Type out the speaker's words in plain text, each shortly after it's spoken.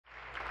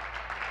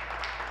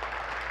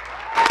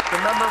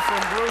The member from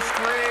Bruce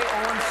Grey,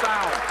 Owen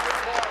Sound.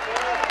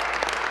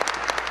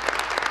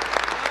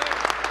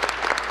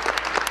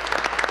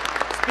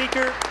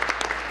 Speaker,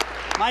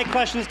 my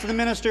question is to the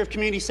Minister of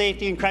Community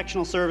Safety and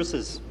Correctional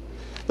Services.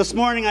 This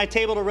morning I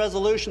tabled a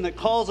resolution that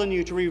calls on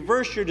you to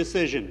reverse your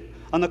decision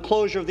on the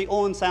closure of the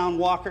Owen Sound,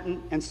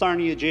 Walkerton and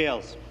Sarnia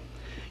jails.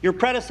 Your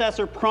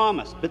predecessor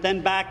promised, but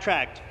then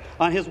backtracked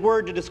on his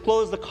word to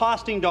disclose the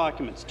costing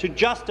documents to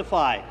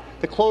justify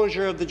the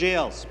closure of the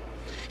jails.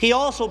 He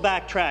also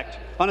backtracked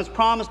on his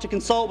promise to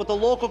consult with the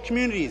local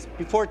communities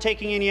before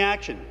taking any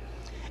action.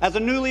 As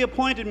a newly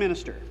appointed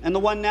minister and the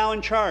one now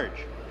in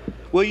charge,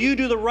 will you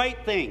do the right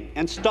thing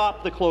and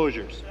stop the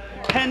closures,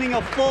 pending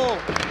a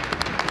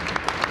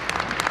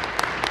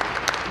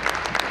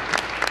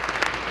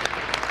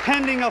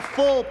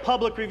full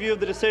public review of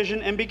the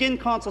decision and begin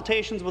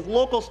consultations with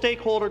local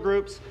stakeholder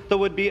groups that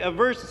would be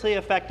adversely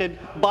affected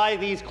by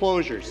these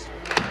closures?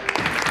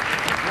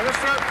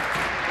 Minister.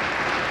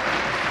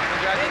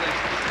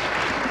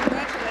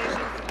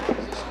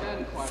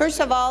 First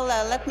of all,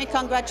 let me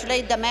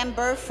congratulate the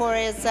member for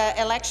his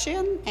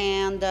election,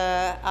 and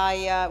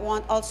I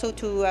want also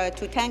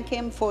to thank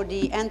him for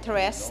the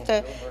interest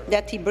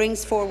that he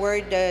brings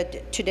forward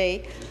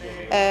today.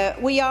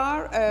 We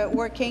are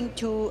working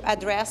to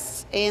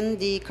address in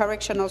the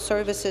correctional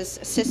services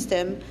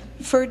system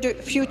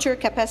future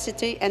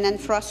capacity and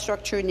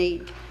infrastructure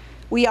need.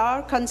 We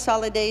are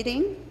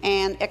consolidating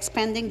and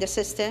expanding the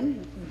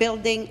system,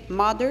 building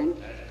modern,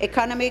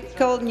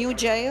 economical new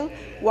jail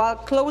while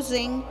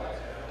closing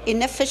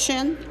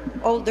inefficient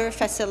older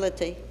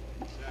facility.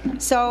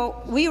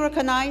 So we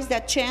recognize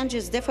that change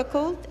is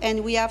difficult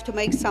and we have to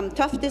make some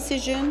tough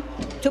decisions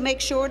to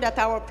make sure that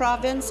our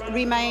province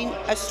remain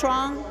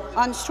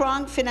on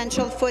strong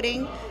financial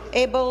footing,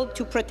 able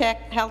to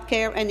protect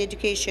healthcare and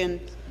education.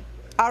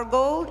 Our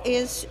goal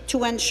is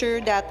to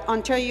ensure that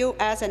Ontario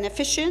has an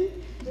efficient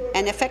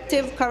and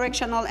effective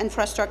correctional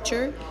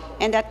infrastructure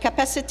and that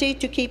capacity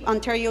to keep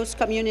Ontario's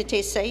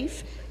community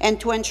safe and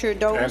to ensure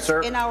those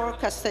in our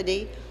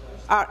custody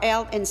are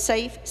held in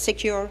safe,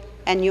 secure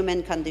and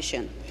human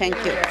condition. Thank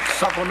you.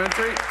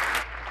 Supplementary.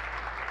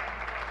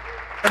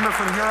 Member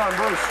from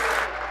Huron-Bruce.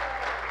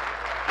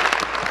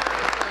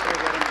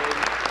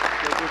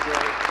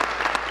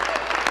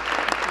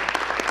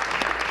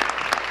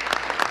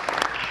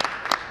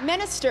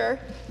 Minister,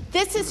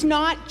 this is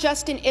not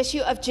just an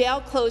issue of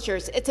jail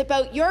closures. It's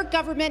about your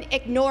government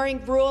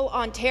ignoring rural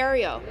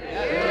Ontario.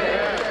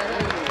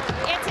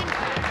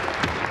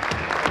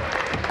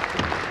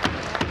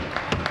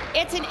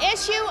 It's an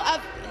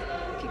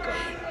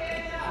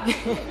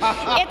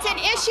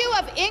issue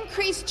of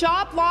increased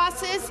job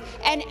losses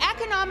and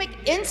economic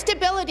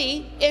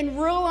instability in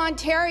rural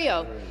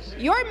Ontario.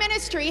 Your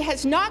ministry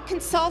has not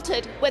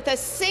consulted with a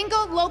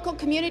single local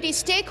community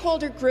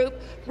stakeholder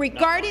group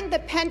regarding the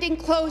pending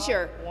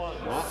closure.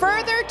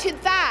 Further to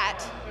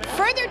that,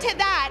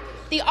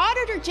 the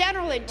Auditor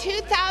General in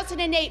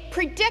 2008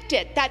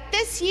 predicted that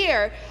this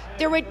year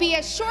there would be a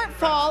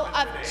shortfall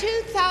of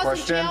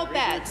 2,000 jail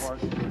beds.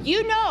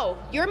 You know,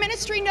 your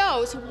ministry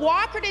knows,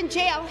 Walkerton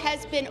Jail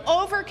has been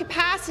over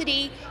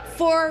capacity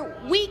for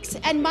weeks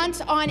and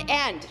months on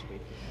end.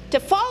 To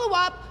follow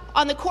up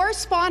on the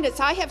correspondence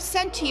I have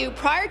sent to you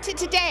prior to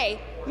today,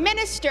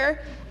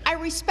 Minister, I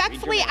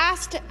respectfully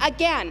ask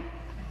again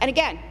and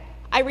again,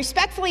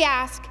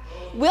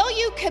 will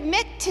you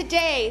commit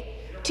today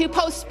to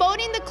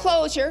postponing the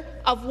closure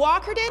of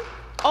Walkerton,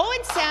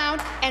 Owen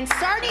Sound and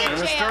Sarnia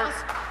jails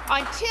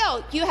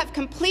until you have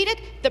completed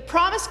the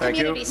promised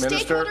community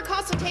stakeholder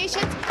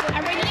consultations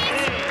and release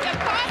the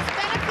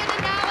cost-benefit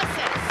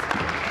analysis?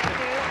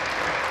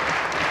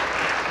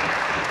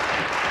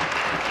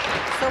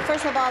 So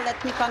first of all,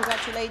 let me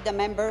congratulate the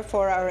member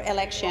for our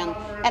election.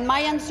 And my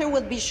answer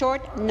will be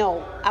short,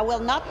 no. I will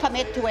not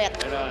commit to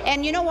it.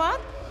 And you know what?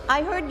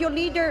 I heard your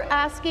leader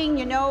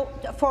asking,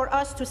 for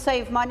us to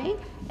save money,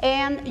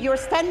 and you're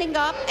standing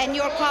up and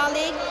your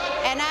colleague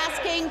and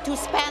asking to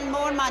spend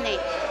more money.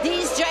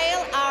 These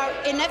jails are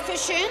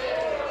inefficient,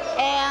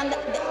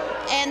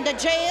 and the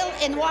jail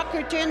in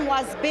Walkerton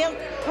was built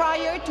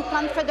prior to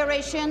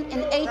Confederation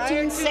in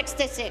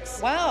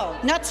 1866. Wow.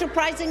 Not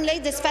surprisingly,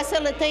 this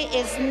facility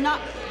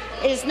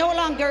is no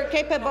longer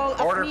capable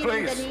of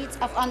meeting the needs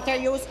of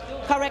Ontario's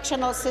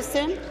correctional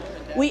system.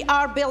 We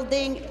are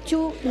building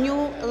 2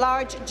 new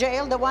large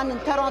jails, the one in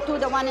Toronto,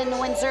 the one in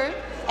Windsor,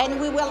 and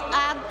we will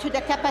add to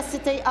the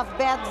capacity of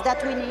beds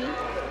that we need.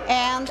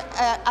 And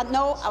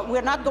no,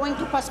 we're not going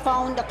to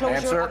postpone the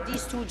closure of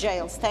these 2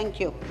 jails. Thank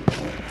you.